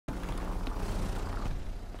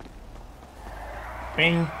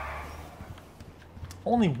Bing.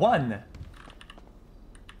 Only one.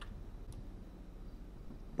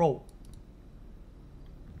 Bro.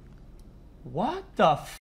 What the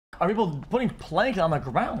f? Are people putting planks on the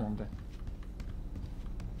ground?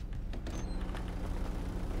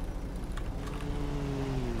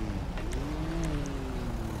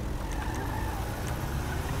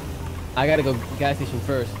 I gotta go gas station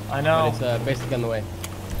first. I know. But it's basically on the way.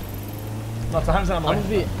 No, it's 100% on the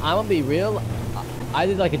way. I'm gonna be real. I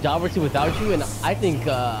did like a job or two without you, and I think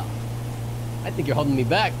you're holding me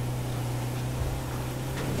back.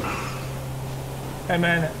 Hey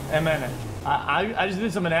man, I just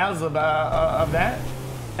did some analysis of that,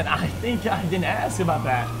 and I think I didn't ask about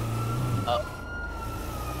that.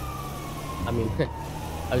 I mean,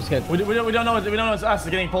 I was gonna. We don't know it's us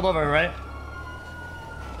getting pulled over, right?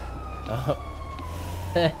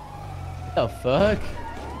 What the fuck?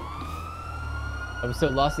 I was so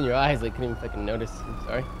lost in your eyes, I couldn't even fucking notice. I'm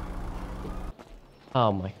sorry.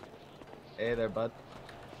 Oh my. Hey there, bud.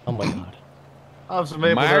 Oh my god. I'm some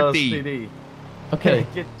able SPD. Okay.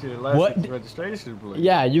 Get your license registration, please.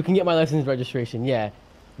 Yeah, you can get my license registration. Yeah.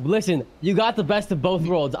 Listen, you got the best of both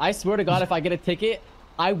worlds. I swear to God, if I get a ticket,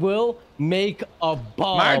 I will make a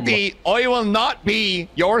bomb. Marty, I will not be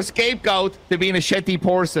your scapegoat to being a shitty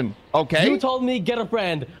person, okay? You told me get a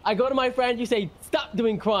friend. I go to my friend, you say stop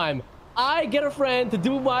doing crime. I get a friend to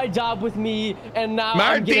do my job with me, and now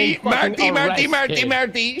I'm getting fucking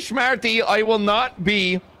Schmarty, I will not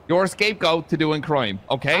be your scapegoat to doing crime,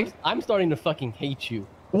 okay? I'm starting to fucking hate you. Okay?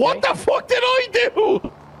 What the fuck did I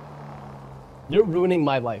do? You're ruining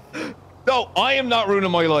my life. No, I am not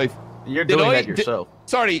ruining my life. You're doing that yourself.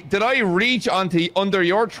 Sorry, did I reach under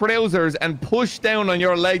your trousers and push down on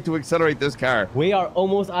your leg to accelerate this car? We are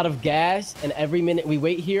almost out of gas, and every minute we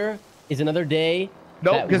wait here is another day.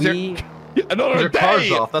 No, because another day.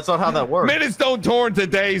 Car's off. That's not how that works. Minutes don't turn to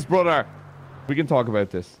days, brother. We can talk about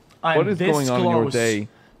this. What is going on in your day?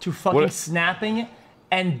 To fucking snapping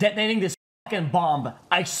and detonating this fucking bomb.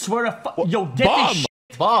 I swear to yo, get this shit.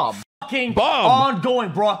 Fucking ongoing,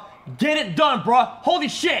 bro. Get it done, bro. Holy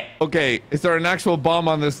shit. Okay, is there an actual bomb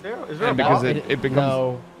on this? Is there a because bomb? it becomes...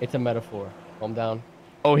 No, it's a metaphor. Calm down.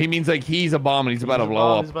 Oh, he means like he's a bomb and he's about to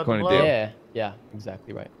blow up kind of deal. Yeah,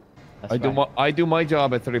 exactly right. That's I do my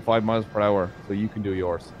job at 35 miles per hour, so you can do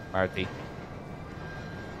yours, Marty.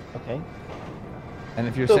 Okay. And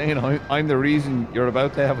if you're saying I'm the reason you're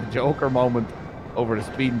about to have a Joker moment over the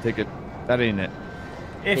speeding ticket, that ain't it.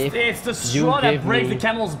 It's the straw that breaks the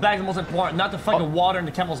camel's back the most important, not the fucking water in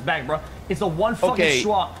the camel's back, bro. It's the one fucking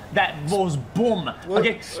straw that goes boom.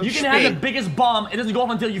 Okay, you can have the biggest bomb, it doesn't go off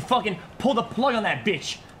until you fucking pull the plug on that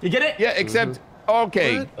bitch. You get it? Yeah, except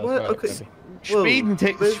okay. What? Okay. Speeding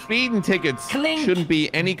tickets shouldn't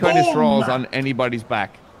be any kind of straws on anybody's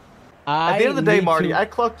back. At the end of the day, Marty, I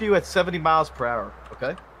clocked you at 70 miles per hour,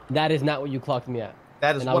 okay? That is not what you clocked me at.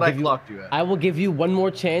 That is what I clocked you at. I will give you one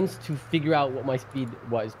more chance to figure out what my speed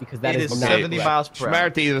was, because that is not 70 miles per hour.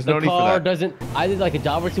 Smarty, there's no need for that. I did like a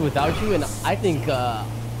job or two without you, and I think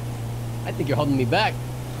you're holding me back.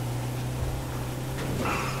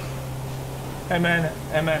 Hey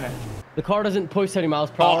man. The car doesn't push 70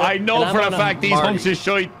 miles per hour. Oh, I know for a fact these hunks of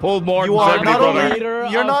shite pulled more than 70, brother.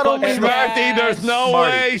 You're not only Smarty, there's no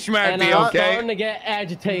way, Smarty, I'm okay? starting to get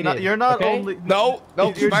agitated. You're not only... No,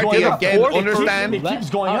 Smarty, again, understand? It keeps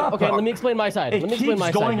going up. Okay, let me explain my side. It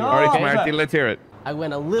keeps going up. All right, Smarty, let's hear it. I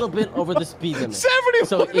went a little bit over the speed limit. 71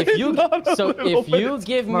 So if you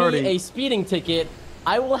give me a speeding ticket,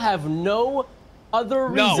 I will have no other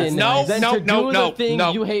reason than to do the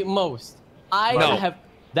thing you hate most.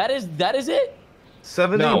 That is it.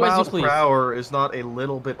 70 miles per hour is not a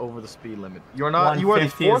little bit over the speed limit. You are the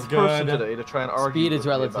fourth person today to try and argue speed is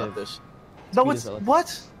relative about this. No, it's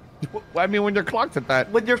what? I mean, when you're clocked at that.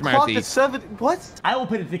 When you're clocked at 70, what? I will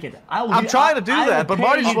pay the ticket. I'm trying to do that, but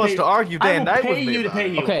Marty just wants to argue day and night with me. I will pay you to pay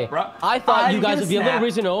you. Okay, bro. I thought you guys would be a little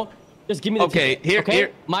reasonable. Just give me the ticket.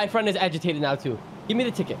 Here. My friend is agitated now too. Give me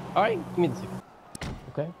the ticket. All right, give me the ticket.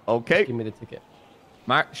 Okay. Okay. Give me the ticket.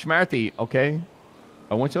 Smarty, okay?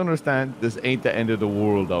 I want you to understand this ain't the end of the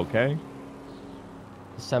world, okay?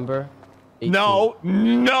 December 18th.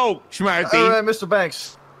 No, Schmarty. All right, Mr.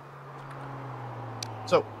 Banks.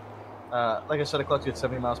 So, like I said, I clocked you at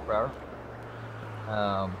 70 miles per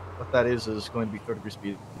hour. What that is going to be third degree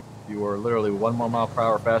speed. You are literally 1 more mile per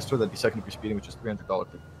hour faster. That'd be second degree speeding, which is $300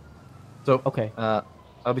 ticket. So, okay.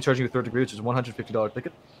 I'll be charging you a third degree, which is a $150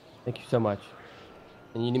 ticket. Thank you so much.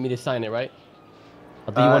 And you need me to sign it, right?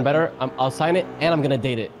 I'll do you one better. I'll sign it, and I'm gonna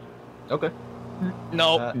date it. Okay.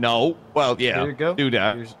 No. Well, yeah. Here you go. Do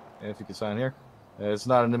that. If you can sign here. It's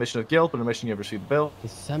not an admission of guilt, but an admission you ever see the bill.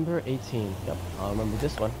 December 18th. Yep, I'll remember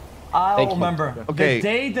this one. I'll remember. Okay. The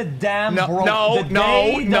day the dam broke.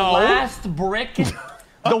 The last brick,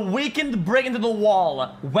 the weakened brick into the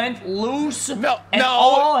wall went loose. And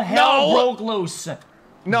all hell broke loose.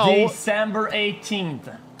 December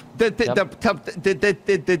 18th. The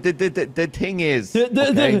thing is,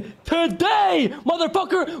 today,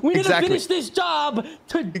 motherfucker, we need to finish this job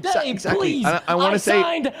today, please. I want to say,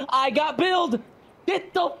 signed, I got billed.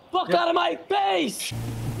 Get the fuck out of my face.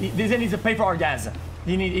 This needs to pay for our gas.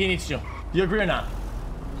 He needs to. Do you agree or not?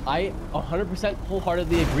 I 100%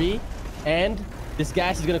 wholeheartedly agree, and this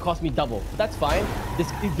gas is gonna cost me double. But that's fine.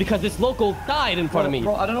 Because this local died in front of me.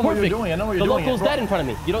 Bro, I don't know what you're doing. I know what you're doing. The local's dead in front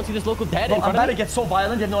of me. You don't see this local dead in front of me? I'm about to get so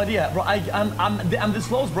violent. You have no idea, bro. I'm this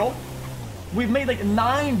close, bro. We've made like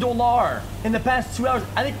 $9 in the past 2 hours.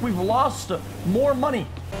 I think we've lost more money.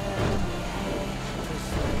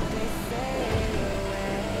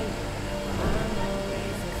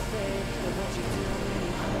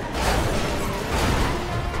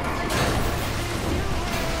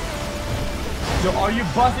 Yo, are you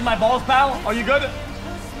busting my balls, pal? Are you good?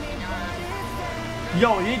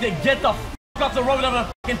 Yo, you need to get the f off the road with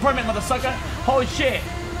a fucking permit, motherfucker. Holy shit.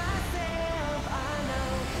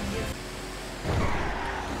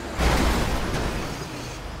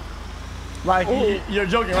 Like, you're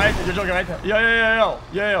joking, right? You're joking, right? Yo.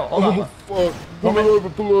 Hold on. Fuck. Pull it over.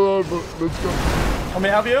 Let's go. Want me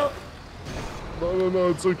to help you? No,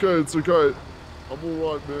 it's okay. I'm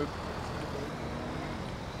alright, man.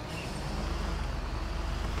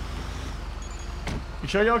 You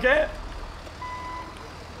sure you're okay?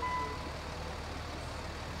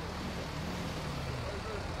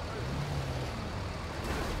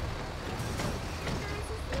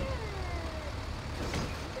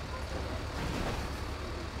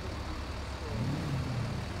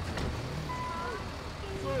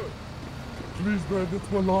 Please, man,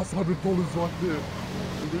 that's my last $100 right there. The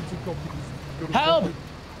rental company's Help!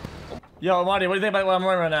 Yo, Marty, what do you think about what I'm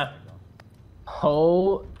wearing right now?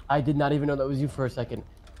 Oh, I did not even know that was you for a second.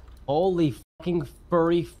 Holy fucking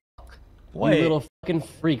furry fuck. Wait. You little fucking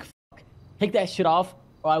freak fuck. Take that shit off,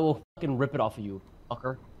 or I will fucking rip it off of you,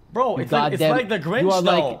 fucker. Bro, it's like the Grinch, you are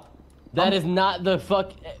though. Like, that is not the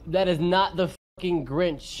fucking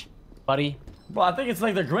Grinch, buddy. Bro, I think it's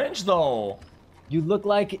like the Grinch, though. You look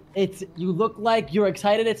like you're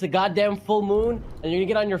excited. It's a goddamn full moon, and you're gonna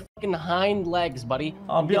get on your fucking hind legs, buddy. Get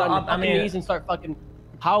on your fucking knees and start fucking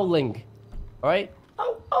howling. All right?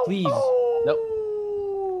 Please. Nope.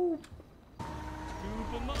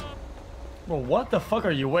 Bro, what the fuck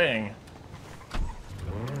are you wearing?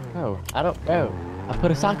 Oh, I don't know. I put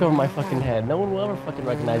a sock over my fucking head. No one will ever fucking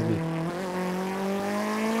recognize me.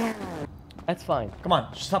 That's fine. Come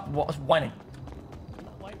on, just stop whining.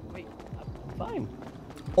 Wait, I'm fine.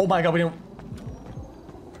 Oh my god, we didn't...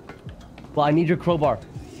 Well, I need your crowbar.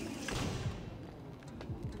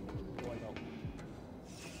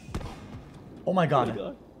 Oh my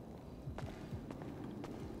god.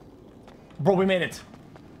 Bro, we made it.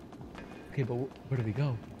 Okay, but where do we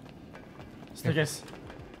go? Staircase.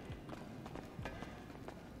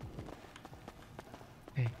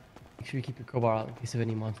 Okay, make sure you keep your crowbar out in case of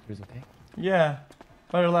any monsters, okay? Yeah.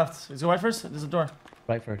 Right or left? Let's go right first? There's a door.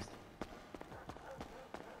 Right first.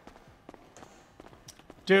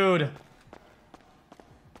 Dude.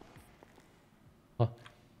 Oh,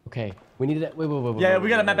 okay. We need to... Wait. Yeah, we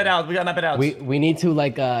gotta map it out. We gotta map it out. We need to,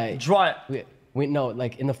 like, draw it. We no,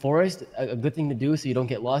 like, in the forest, a good thing to do so you don't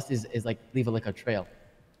get lost is like, leave like a trail.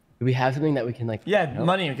 Do we have something that we can, like... Yeah,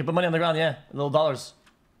 money. We can put money on the ground, yeah. Little dollars.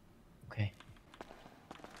 Okay.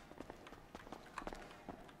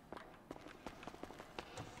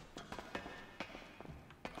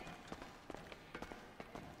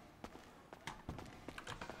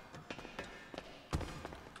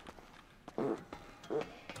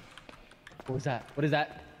 What was that? What is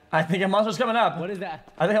that? I think a monster's coming up. What is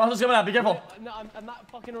that? I think a monster's coming up. Be careful. No, I'm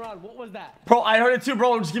not fucking around. What was that? Bro, I heard it too,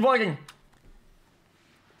 bro. Just keep walking.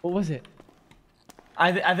 What was it?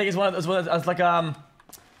 I think it's one of those. It's like Yeah,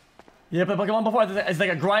 but Pokemon before it's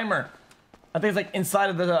like a Grimer. I think it's like inside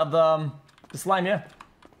of the slime. Yeah.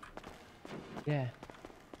 Yeah.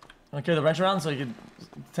 Wanna carry the wrench around so you can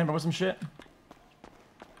tamper with some shit?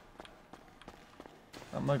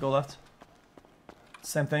 I'm gonna go left.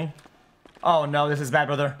 Same thing. Oh no, this is bad,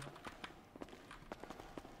 brother.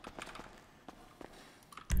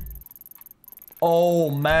 Oh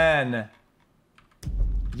man.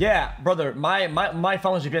 Yeah, brother, my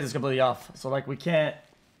phone's GPS is completely off. So like we can't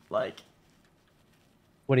like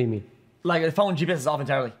What do you mean? Like the phone GPS is off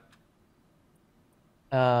entirely.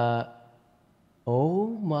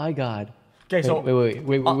 Oh my god. Okay, so wait.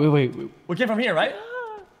 We came from here, right?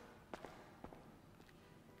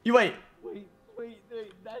 You wait. Wait,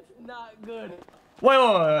 that's not good. Wait,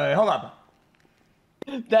 hold up.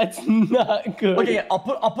 That's not good. Okay, yeah,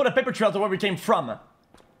 I'll put a paper trail to where we came from.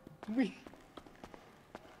 We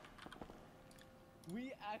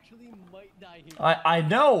actually might die here. I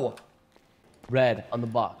know. Red on the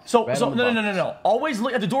box. So no. Always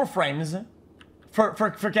look at the door frames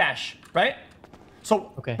for cash, right?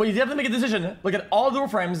 So okay. But you have to make a decision. Look at all the door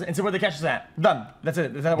frames and see where the cash is at. Done. That's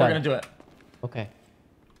it. That's how we're gonna do it. Okay.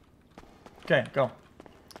 Okay, go.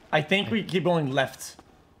 I think we keep going left.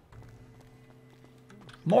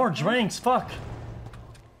 More drinks, fuck.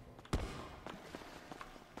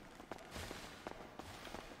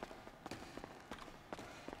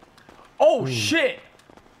 Oh shit!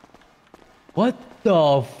 What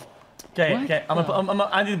the? Okay.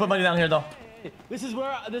 I need to put money down here though. This is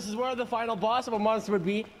where the final boss of a monster would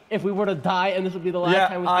be if we were to die, and this would be the last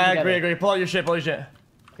time we see together. I agree. Pull out your shit.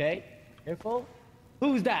 Okay, careful.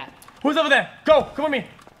 Who's that? Who's over there? Go, come with me.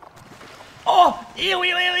 Oh,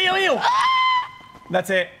 ew.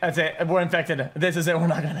 That's it. We're infected. This is it. We're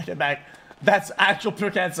not gonna get back. That's actual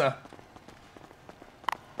pure cancer.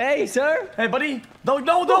 Hey, sir. Hey, buddy. No,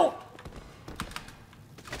 don't.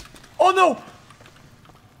 Oh no.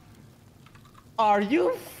 Are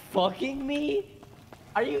you fucking me?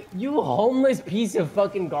 Are you homeless piece of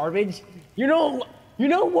fucking garbage? You know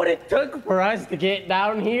what it took for us to get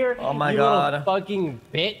down here? Oh my god. Little fucking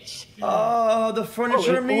bitch. Oh, the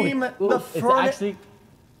furniture meme. It's actually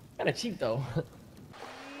kind of cheap though.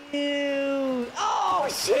 Ew. Oh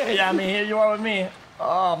shit. Yeah, I mean, here you are with me.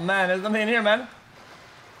 Oh man, there's nothing in here, man.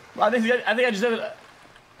 I think I just did it.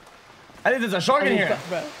 I think there's a shark in here.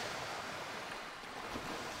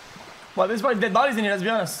 Well, there's probably dead bodies in here, let's be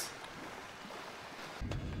honest.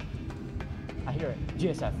 I hear it.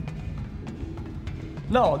 GSF.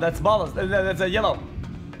 No, that's ballas. That's a yellow.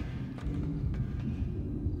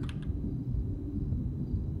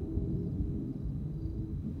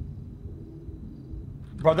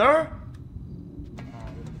 Brother?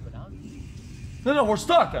 No, we're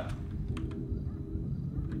stuck.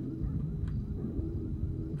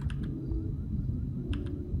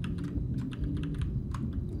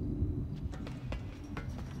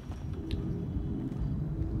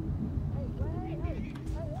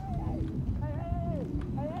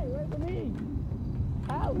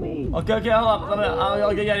 Okay, hold up.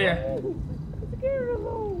 I'll get you out of here.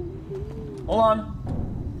 Hold on.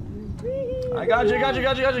 I got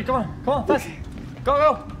you. Come on, fast.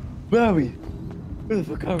 Go. Where are we? Where the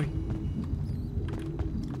fuck are we?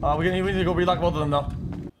 We need to go relock both of them though.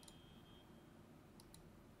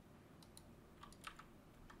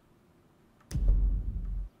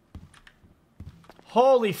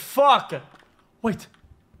 Holy fuck! Wait.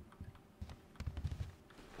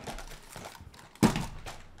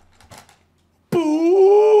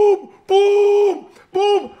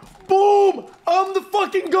 Boom! I'm the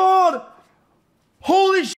fucking god!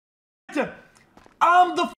 Holy shit!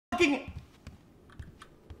 I'm the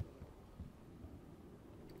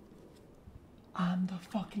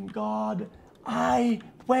fucking god. I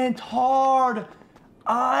went hard.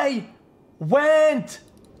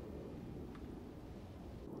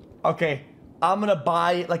 Okay, I'm gonna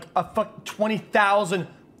buy like a 20,000.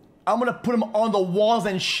 I'm gonna put them on the walls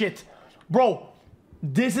and shit. Bro,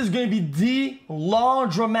 this is gonna be the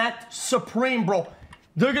laundromat supreme, bro.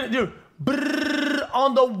 They're gonna do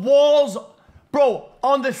on the walls, bro,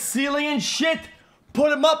 on the ceiling and shit.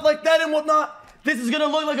 Put them up like that and whatnot. This is gonna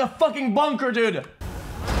look like a fucking bunker, dude.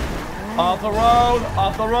 Off the road,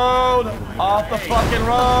 off the fucking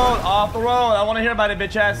road, off the road. I wanna hear about it,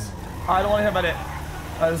 bitch ass. I don't wanna hear about it.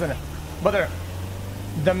 Listen, brother,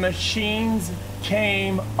 the machines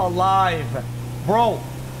came alive. Bro,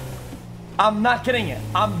 I'm not kidding you.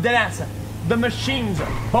 I'm dead ass. The machines,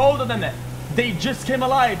 both of them, they just came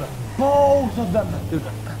alive. Both of them. Dude,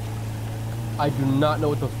 I do not know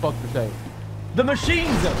what the fuck you're saying. The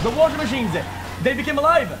machines, the water machines, they became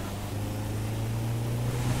alive.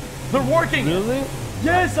 They're working. Really?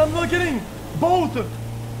 Yes, I'm not kidding. Both.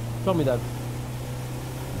 Tell me that.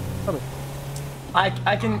 Tell me. I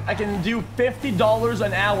can do $50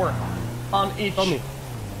 an hour on each. Tell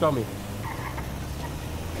me.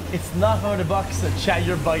 It's not $100. Chat,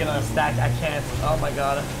 you're bugging on a stack. I can't. Oh my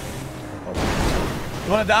god.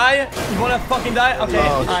 You wanna die? You wanna fucking die?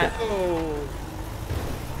 Okay.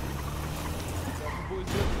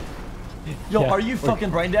 Yo, are you fucking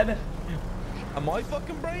brain dead? Am I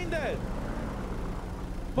fucking brain dead?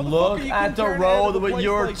 Look at the road with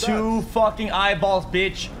your two fucking eyeballs,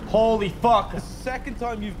 bitch. Holy fuck. The second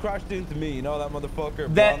time you've crashed into me, you know that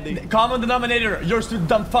motherfucker. That common denominator. You're still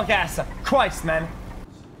dumb fuck ass. Christ, man.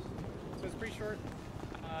 So it's pretty short.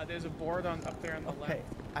 There's a board up there on the left.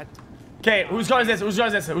 Okay, whose car is this? Whose car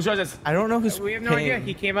is this? Whose car is this? I don't know who's We have no idea.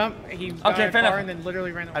 He came up, he got in a car and then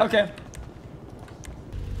literally ran away. Okay.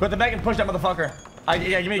 Go at the back and push that motherfucker.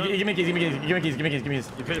 Yeah, give me keys.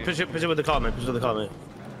 Push it with the car, man. Push it with the car, man.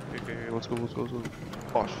 Okay, let's go.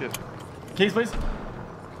 Oh, shit. Keys, please.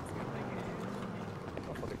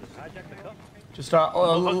 Just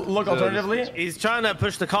look alternatively. He's trying to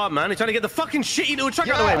push the car, man. He's trying to get the fucking shitty little truck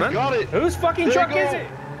out of the way, man. Got it. Whose fucking truck is it?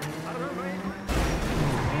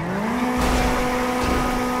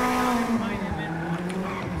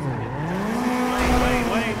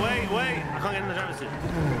 Wait. I can't get in the driver's seat. Come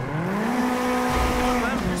on,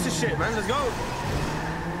 man. Push this shit, man. Let's go.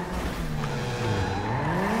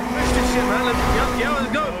 Push this shit, man. Let's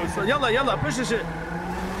go. Yalla. Push this shit.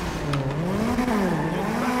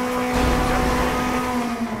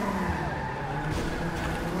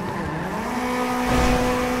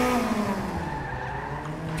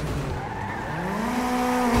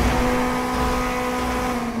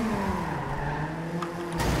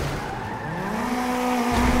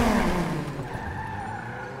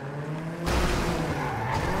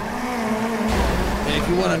 If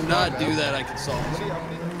you want to not do that, I can solve it.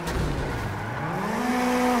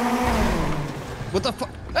 What the fuck?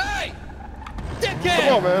 Hey! Dickhead!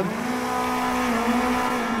 Come on, man.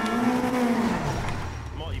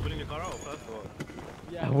 Mark, you putting your car out first or?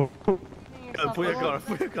 Yeah. Pull your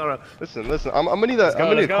car out. Listen. I'm gonna need a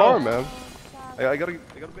car, man. I gotta make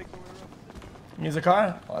my way around. Use a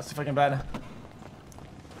car? Oh, that's fucking bad.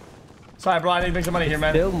 Sorry, bro. I need to make some money here,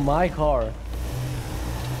 man. Still my car.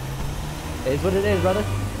 It's what it is, brother.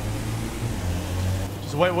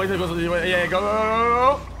 Just wait till it goes. Yeah,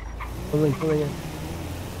 go. Pulling in.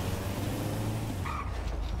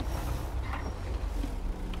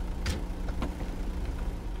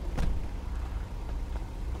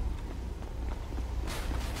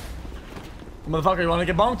 Motherfucker, you wanna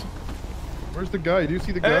get bonked? Where's the guy? Do you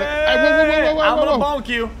see the guy? Hey, I'm gonna bonk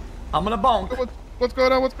you. I'm gonna bonk. What's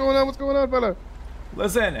going on, fella?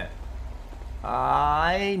 Listen.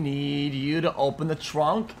 I need you to open the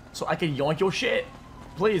trunk so I can yoink your shit.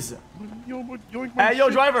 Please. Hey, yo,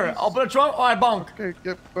 driver, open the trunk or I bonk.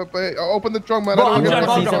 Okay, I'll open the trunk, man. Bro, I I'm don't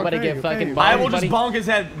gonna see somebody get fucking bonked, I will just buddy. bonk his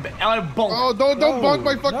head. I bonk. Oh, don't bonk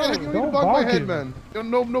my fucking head. You don't need to bonk my head, man.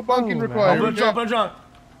 No bonking required. Open the trunk.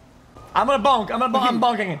 I'm gonna bonk. I'm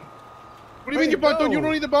bonking. What do you mean you bonk? You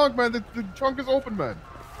don't need the bonk, man. The trunk is open, man.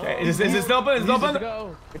 Okay, is it still open? Is it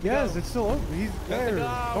open? Yes, it's still open. He's there.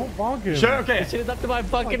 Don't bonk him. Sure, okay. Shit is up to my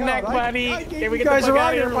fucking neck, buddy. Can we get guys the fuck are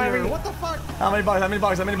out of here, out buddy? What the fuck? How many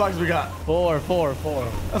bucks we got? Four.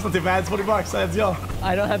 That's not too bad. It's 40 bucks. Let's go.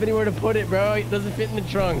 I don't have anywhere to put it, bro. It doesn't fit in the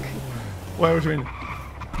trunk. Wait, what do you mean?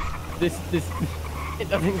 This, it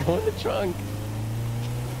doesn't go in the trunk.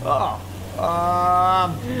 Oh.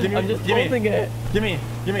 I'm just holding it. Give me.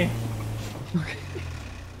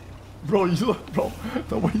 Bro,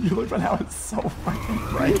 the way you look right now is so fucking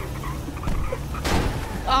bright.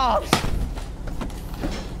 Oh!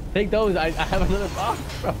 Take those. I have another box,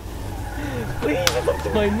 bro. Please, it's up to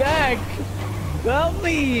my neck. Help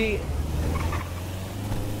me.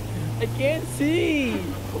 I can't see.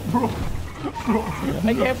 Bro.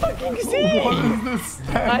 I can't fucking see. What is this stance?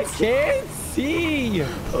 I can't see.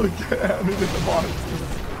 Okay, I need the box.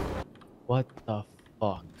 What the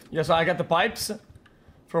fuck? Yeah, so I got the pipes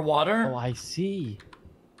for water. Oh, I see.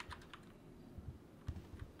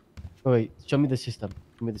 Wait, show me the system.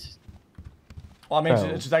 Well, I mean,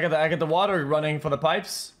 it's just I got the water running for the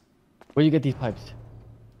pipes. Where you get these pipes?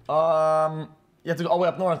 You have to go all the way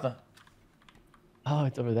up north. Oh,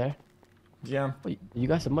 it's over there. Yeah. Wait, you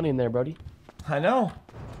got some money in there, Brody. I know.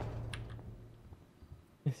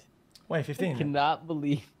 Wait, 15.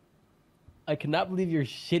 I cannot believe your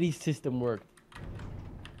shitty system worked.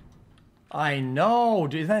 I know,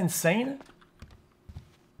 dude. Isn't that insane?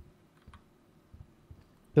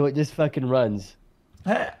 So it just fucking runs.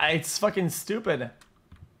 It's fucking stupid.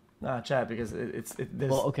 Nah, chat, because it's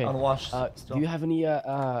well, okay. Unwashed. Do you have any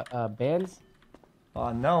bands?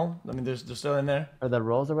 No. I mean, they're still in there. Or the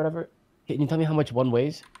rolls or whatever? Can you tell me how much one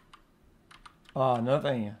weighs?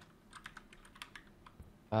 Nothing.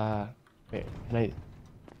 Wait, can I?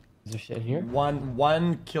 Is there shit in here?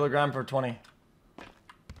 1 kilogram per 20.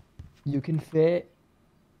 You can fit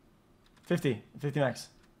 50 max.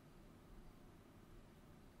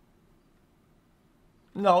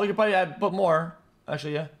 No, we could probably put more.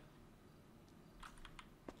 Actually, yeah.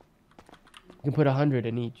 You can put 100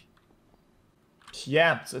 in each.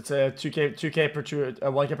 Yeah, it's a 2K per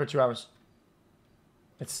 1K per 2 hours.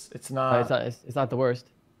 It's not. It's not the worst.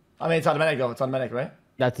 I mean, it's automatic though. It's automatic, right?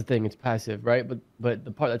 That's the thing. It's passive, right? But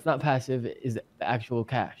the part that's not passive is the actual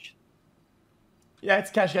cash. Yeah,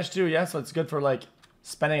 it's cash too. Yeah, so it's good for like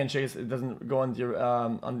spending and chase. It doesn't go on your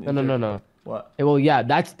No. What? Well, yeah,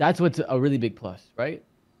 that's what's a really big plus, right?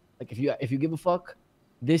 Like if you give a fuck,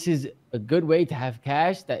 this is a good way to have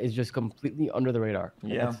cash that is just completely under the radar.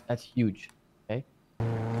 Yeah, that's huge. Okay.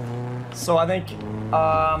 So I think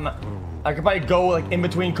I could probably go like in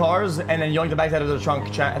between cars and then yoink the bags out of the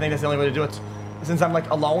trunk. Chat. I think that's the only way to do it. Since I'm like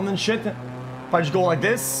alone and shit, if I just go like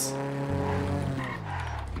this.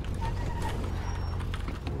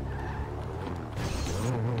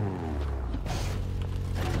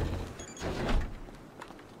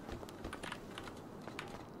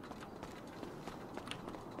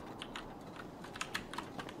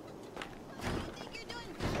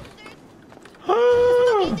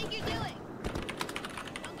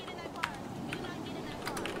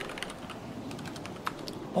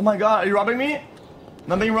 Oh my god, are you robbing me?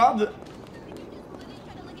 I'm being robbed?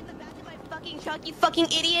 Fucking truck, you fucking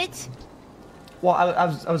idiot! Well, I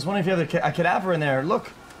was wondering if you had a cadaver in there.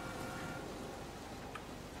 Look.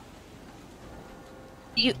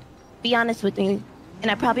 You, be honest with me, and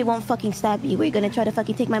I probably won't fucking stab you. Were you gonna try to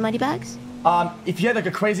fucking take my money bags? If you had like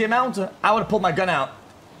a crazy amount, I would have pulled my gun out.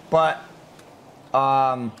 But,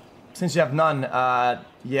 since you have none,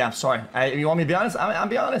 yeah, I'm sorry. You want me to be honest? I'm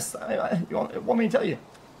be honest. You want me to tell you?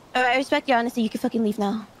 I respect your honesty. You can fucking leave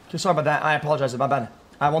now. Okay, sorry about that. I apologize. My bad.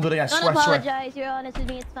 I won't do it again. I Don't swear. apologize. You're honest with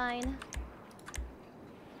me. It's fine.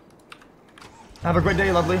 Have a great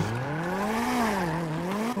day, lovely.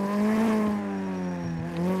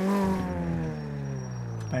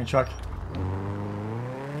 Bang truck.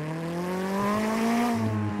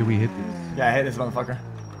 Did we hit this? Yeah, I hit this motherfucker.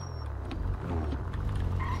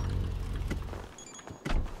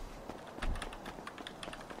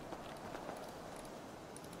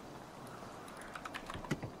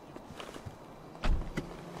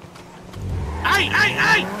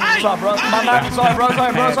 What's up, bro? My bad. Sorry, bro.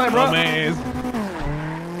 Dumbass.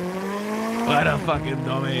 What a fucking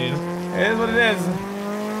dumbass. It is what it is.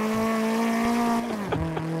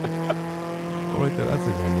 Right there, that's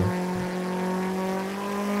a gun.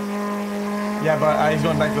 Yeah, but he's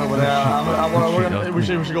going back to over there. We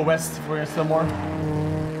should go west if we're gonna steal more.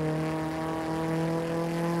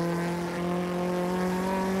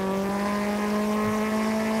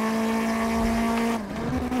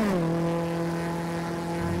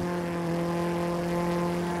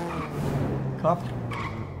 Cop?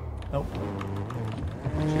 Nope.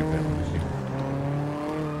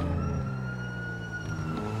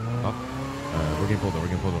 We're getting pulled over.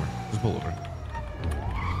 Just pull over.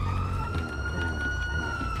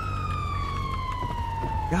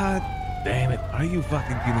 God damn it. Are you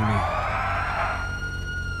fucking kidding me?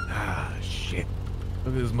 Ah, shit.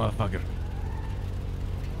 Look at this motherfucker.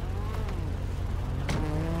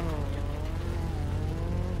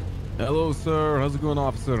 Hello, sir. How's it going,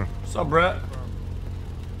 officer? What's up, Brett?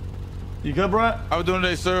 You good, Brett? How we doing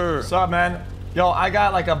today, sir? What's up, man? Yo, I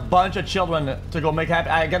got like a bunch of children to go make happy.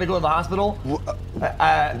 I gotta go to the hospital.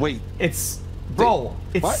 Wait. It's, bro,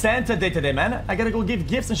 it's what? Santa Day today, man. I gotta go give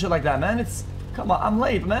gifts and shit like that, man. Come on, I'm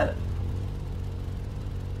late, man.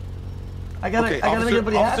 I gotta make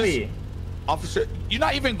everybody happy. Officer, you're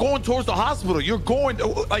not even going towards the hospital. You're going,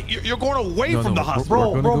 you're going away from the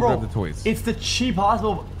hospital. Bro. It's the cheap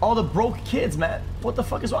hospital. All the broke kids, man. What the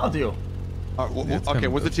fuck is wrong with you? Okay,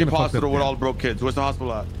 what's the cheap hospital with all the broke kids? Where's the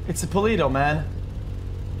hospital at? It's Polito, man.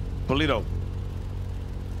 Polito.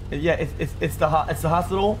 Yeah, it's the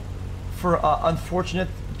hospital for unfortunate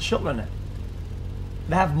children.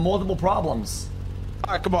 They have multiple problems.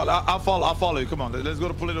 All right, come on. I'll follow you. Come on. Let's go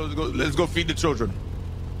to Polito. Let's go feed the children.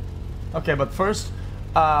 Okay, but first,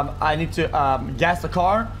 I need to gas the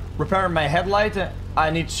car, repair my headlight. I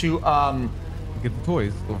need to get the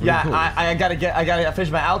toys. Yeah, I gotta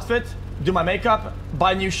finish my outfit, do my makeup,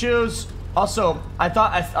 buy new shoes. Also, I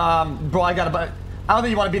thought bro, I don't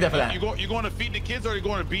think you want to be there for that. You going to feed the kids or are you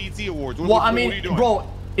going to BET Awards? Well, I mean, bro,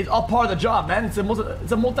 it's all part of the job, man. It's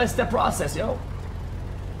a multi-step process, yo.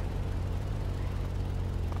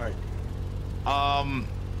 All right.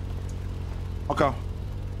 Okay.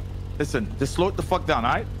 Listen, just slow it the fuck down,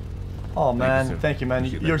 all right? Oh, man. Thank you, man.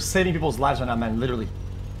 You're saving people's lives right now, man. Literally.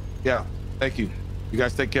 Yeah. Thank you. You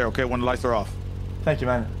guys take care, okay? When the lights are off. Thank you,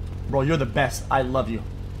 man. Bro, you're the best. I love you.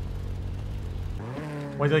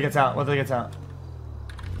 Wait till he gets out.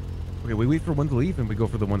 Okay, we wait for one to leave and we go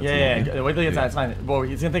for the one that's yeah. Wait till he gets out. It's fine. Bro,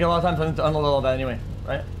 it's gonna take a lot of time to unload all that anyway,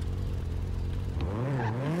 right?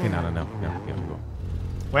 Okay, no. Yeah, we go.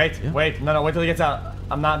 Wait, wait. No, wait till he gets out.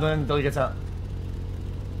 I'm not doing it until he gets out.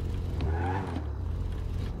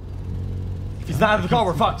 If he's not out of the car,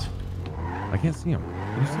 we're fucked. I can't see him.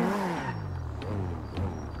 Can you see him?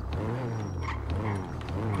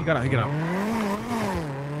 He got out.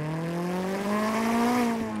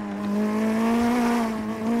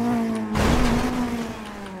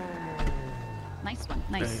 Nice one.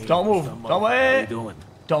 Nice. Don't move. Don't wait. What are you doing?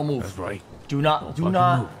 Don't move. That's right. Do not. Move.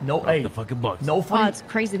 No. Drop Hey. the fucking box. No Oh, funny. it's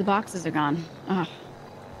crazy. The boxes are gone. Ugh.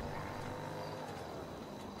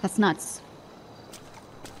 That's nuts.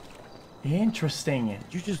 Interesting.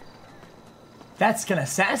 You just. That's kinda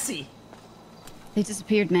sassy. They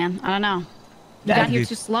disappeared, man. I don't know. You got here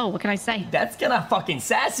too slow. What can I say? That's kinda fucking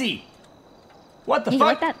sassy. What the Hey, fuck? you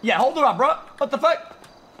like that? Yeah, hold her up, bro. What the fuck?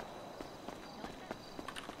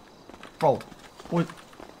 Bro, what?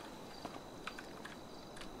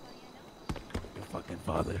 Your fucking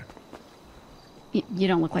father. You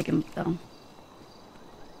don't look like him, though.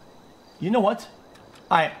 You know what?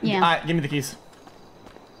 Alright, Yeah. alright, give me the keys.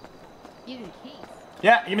 You need the keys.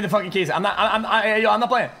 Yeah, give me the fucking keys. I'm not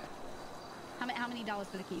playing. How many dollars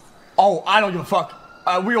for the keys? Oh, I don't give a fuck.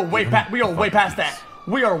 We are way past that.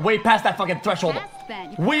 We are way past that fucking threshold.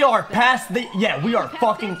 We are past the. Yeah, we are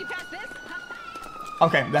fucking.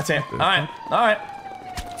 Okay, that's it. All right.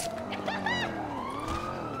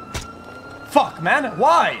 Fuck, man.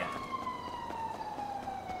 Why?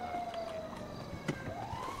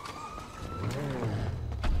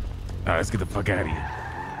 Alright, let's get the fuck out of here.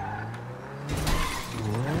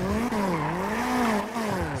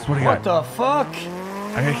 What the fuck?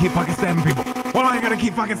 I gotta keep fucking stabbing people. Why do I gotta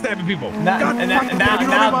keep fucking stabbing people? Now we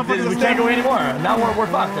can't go anymore. Now we're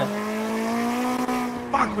fucked.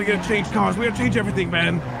 Fuck, we gotta change cars. We gotta change everything,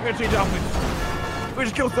 man. We gotta change outfits. We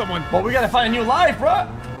just killed someone. Well, we gotta find a new life, bro.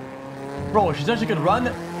 Bro, she actually could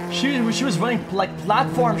run. She was running like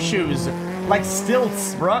platform shoes, like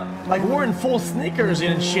stilts, bro. Like wearing full sneakers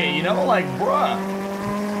and shit, you know, like, bro.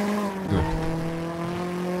 Good.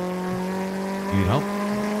 You need help?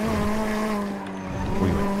 Where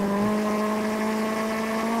you at?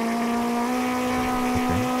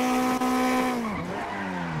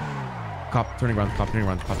 Okay. Cop turning around. Wait.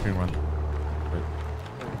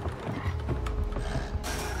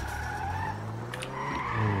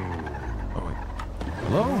 Oh wait.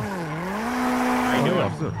 Hello? How you doing?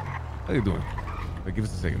 Officer. How you doing? Wait, give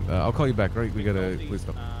us a second. I'll call you back, right? We gotta clear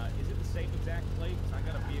stuff. Is it the same exact plate? 'Cause I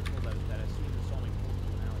got a vehicle that as soon as it's only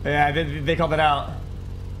pulled now. Yeah, they called it out.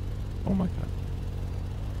 Oh my god.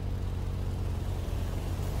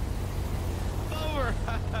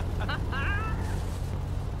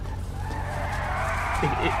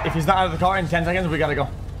 If he's not out of the car in 10 seconds, we gotta go.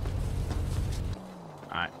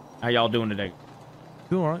 Alright. How y'all doing today?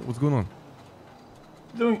 Doing alright. What's going on?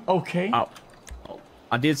 Doing okay. Oh.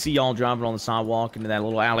 I did see y'all driving on the sidewalk into that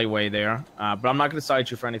little alleyway there, but I'm not going to cite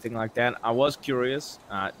you for anything like that. I was curious.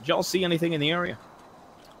 Did y'all see anything in the area?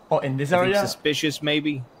 Oh, in this area? Suspicious,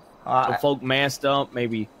 maybe? Some folk masked up,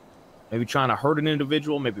 maybe trying to hurt an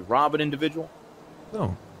individual, maybe rob an individual?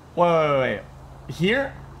 No. Wait.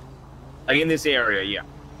 Here? Like in this area, yeah.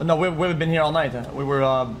 No, we've been here all night. We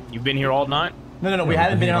were. You've been here all night? No. We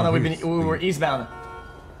haven't been here all night. We were eastbound.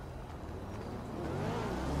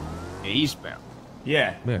 Yeah, eastbound.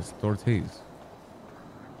 Yeah. Yes, towards Hayes.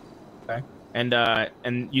 Okay.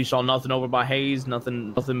 And you saw nothing over by Hayes,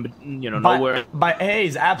 nothing, you know, nowhere. By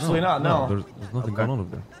Hayes, absolutely not. No. There's nothing going on over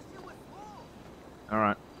there. All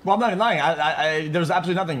right. Well, I'm not even lying. There's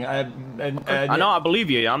absolutely nothing. I know. I believe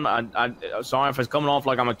you. I'm sorry if it's coming off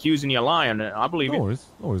like I'm accusing you of lying. I believe you. No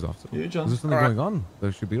worries, officer. Yeah, Is there something going on that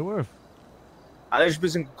I should be aware of? There's been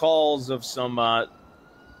some calls of some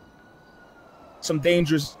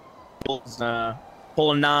dangerous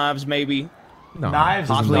pulling knives, maybe. No. Knives,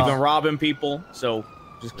 possibly even robbing people. So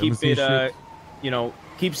just keep it,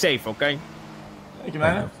 keep safe, okay? Thank you,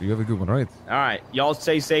 man. You have a good one, right? All right, y'all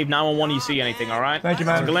stay safe. 911, you see anything? All right. Thank you,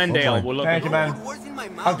 man. It's Glendale. Okay. We're looking. Thank you, man.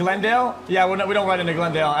 Oh, Glendale? Yeah, we don't ride into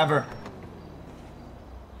Glendale ever.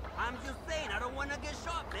 I'm just saying, I don't want to get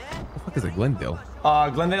shot, man. What the fuck is it, Glendale?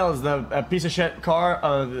 Glendale is the piece of shit car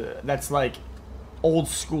that's like old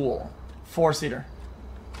school, 4-seater.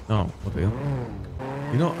 Oh, what the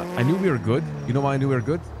hell? You know, I knew we were good. You know why I knew we were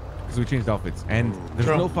good? Because we changed outfits. And there's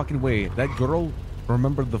no fucking way that girl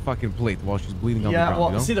remembered the fucking plate while she's bleeding on the ground, well,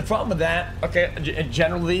 you know? see, the problem with that, okay,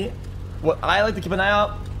 generally, what I like to keep an eye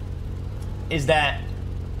out is that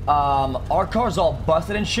our car's all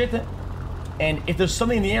busted and shit, and if there's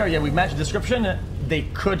something in the area, we match the description, they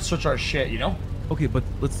could search our shit, you know? Okay, but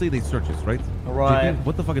let's say they search us, right? Right. JP,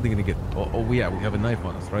 what the fuck are they gonna get? Oh yeah, we have a knife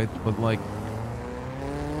on us, right? But like,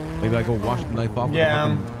 Maybe I go wash the knife off.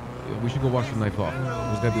 Yeah. We should go wash the knife off.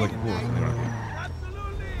 There's gotta be like a pool or something around here.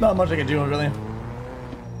 Not much I can do, really.